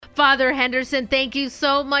Father Henderson, thank you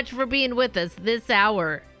so much for being with us this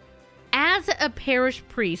hour. As a parish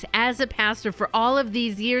priest, as a pastor for all of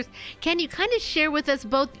these years, can you kind of share with us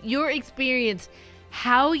both your experience,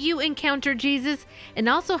 how you encounter Jesus, and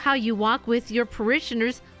also how you walk with your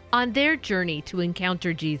parishioners on their journey to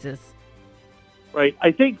encounter Jesus? Right.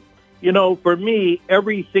 I think, for me,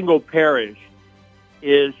 every single parish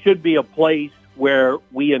should be a place where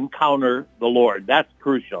we encounter the Lord. That's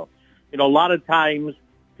crucial. A lot of times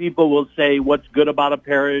people will say what's good about a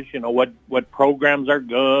parish, what programs are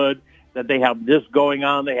good, that they have this going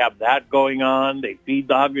on, they have that going on, they feed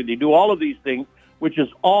the hungry, they do all of these things, which is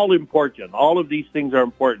all important. All of these things are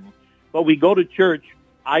important. But we go to church,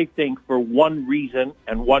 I think, for one reason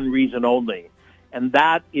and one reason only, and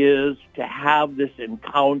that is to have this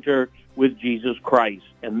encounter with Jesus Christ,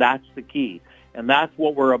 and that's the key. And that's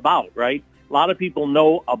what we're about, right? A lot of people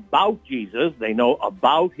know about Jesus. They know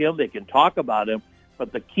about him. They can talk about him.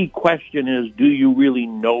 But the key question is, do you really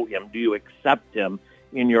know him? Do you accept him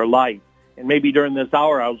in your life? And maybe during this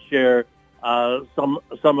hour, I'll share some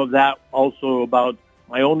of that also about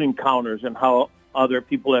my own encounters and how other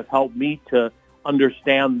people have helped me to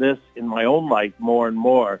understand this in my own life more and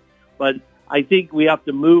more. But I think we have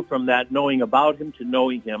to move from that knowing about him to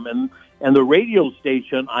knowing him. And the radio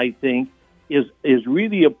station, I think, is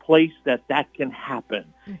really a place that can happen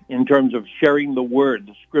in terms of sharing the word,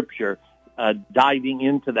 the scripture, diving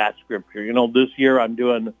into that scripture. This year I'm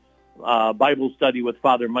doing Bible study with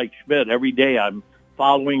Father Mike Schmidt. Every day I'm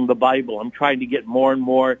following the Bible. I'm trying to get more and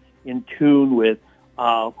more in tune with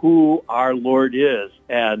who our Lord is.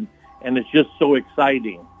 And it's just so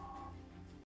exciting.